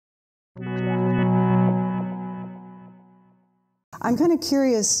I'm kind of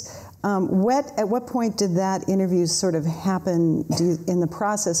curious, at what point did that interview sort of happen in the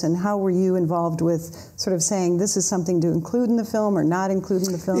process, and how were you involved with sort of saying this is something to include in the film or not include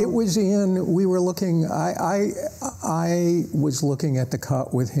in the film? It was we were looking, I was looking at the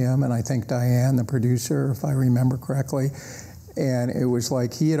cut with him, and I think Diane, the producer, if I remember correctly, and it was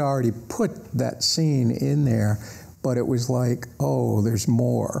like he had already put that scene in there, but it was like, oh, there's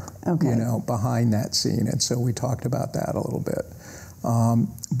more, you know, behind that scene, and so we talked about that a little bit.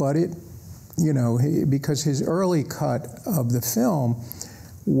 But it, you know, because his early cut of the film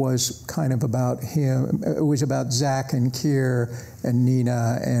was kind of about him. It was about Zack and Keire and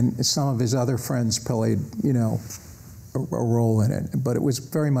Nina, and some of his other friends played, you know, a role in it. But it was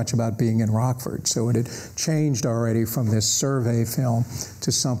very much about being in Rockford. So it had changed already from this survey film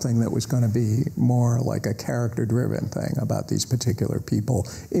to something that was going to be more like a character-driven thing about these particular people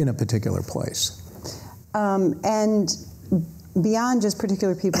in a particular place. And beyond just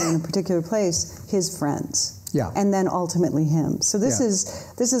particular people in a particular place, his friends. Yeah. And then ultimately him. So this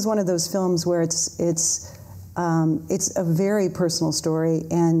is one of those films where it's a very personal story,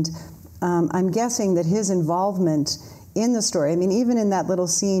 and I'm guessing that his involvement in the story, I mean, even in that little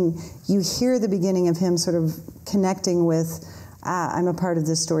scene, you hear the beginning of him sort of connecting with, I'm a part of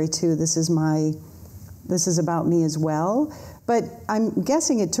this story too. This is about me as well. But I'm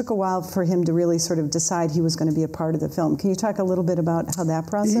guessing it took a while for him to really sort of decide he was going to be a part of the film. Can you talk a little bit about how that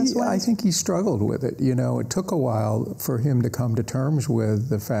process went? I think he struggled with it. You know, it took a while for him to come to terms with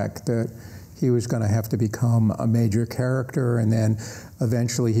the fact that he was going to have to become a major character, and then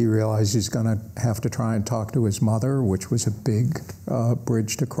eventually he realized he's going to have to try and talk to his mother, which was a big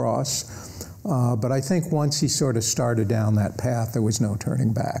bridge to cross. But I think once he sort of started down that path, there was no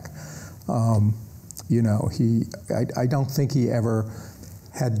turning back. You know, I don't think he ever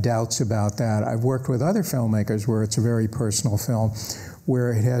had doubts about that. I've worked with other filmmakers where it's a very personal film,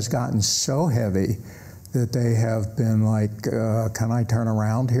 where it has gotten so heavy that they have been like, can I turn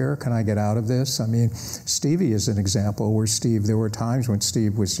around here? Can I get out of this? I mean, Stevie is an example where there were times when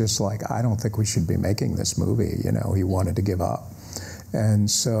Steve was just like, I don't think we should be making this movie. You know, he wanted to give up. And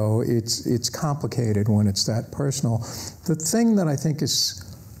so it's complicated when it's that personal. The thing that I think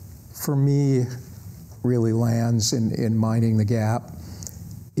is, for me, really lands in Minding the Gap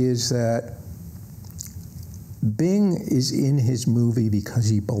is that Bing is in his movie because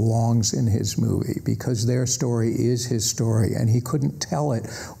he belongs in his movie, because their story is his story, and he couldn't tell it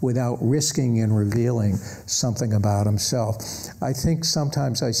without risking and revealing something about himself. I think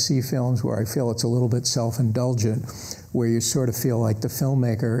sometimes I see films where I feel it's a little bit self-indulgent, where you sort of feel like the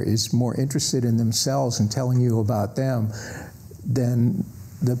filmmaker is more interested in themselves and telling you about them than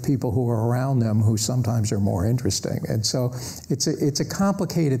the people who are around them, who sometimes are more interesting. And so it's a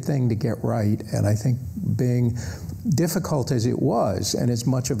complicated thing to get right, and I think being difficult as it was, and as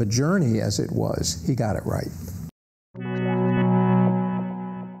much of a journey as it was, he got it right.